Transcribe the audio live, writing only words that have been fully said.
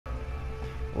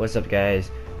What's up,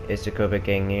 guys? It's the Cobra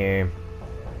Gang here,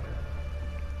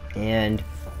 and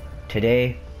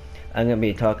today I'm gonna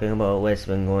be talking about what's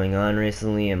been going on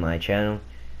recently in my channel.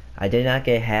 I did not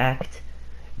get hacked,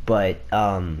 but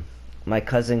my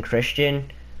cousin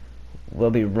Christian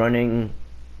will be running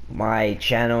my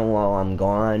channel while I'm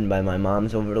gone by my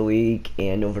mom's over the week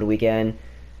and over the weekend.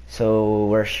 So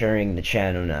we're sharing the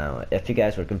channel now. If you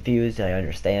guys were confused, I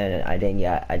understand. I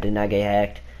did not get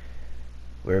hacked.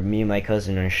 Where me and my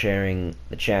cousin are sharing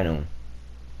the channel.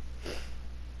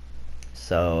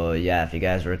 So yeah, if you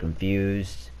guys were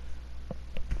confused,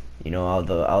 you know, all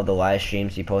the live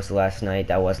streams he posted last night,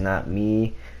 that was not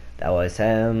me, that was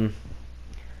him.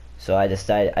 So I just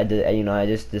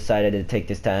decided to take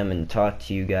this time and talk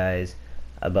to you guys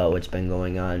about what's been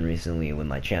going on recently with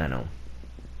my channel.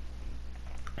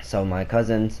 So my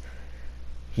cousins,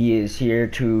 he is here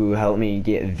to help me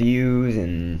get views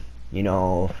and, you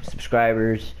know,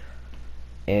 subscribers,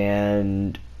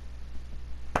 and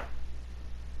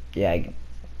yeah,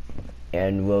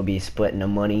 and we'll be splitting the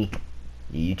money,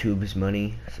 the YouTube's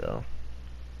money, so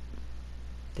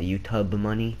the YouTube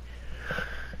money.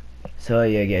 So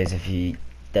yeah, guys,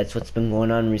 that's what's been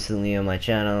going on recently on my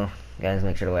channel. Guys,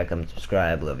 make sure to like, comment,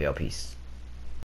 subscribe. Love y'all, peace.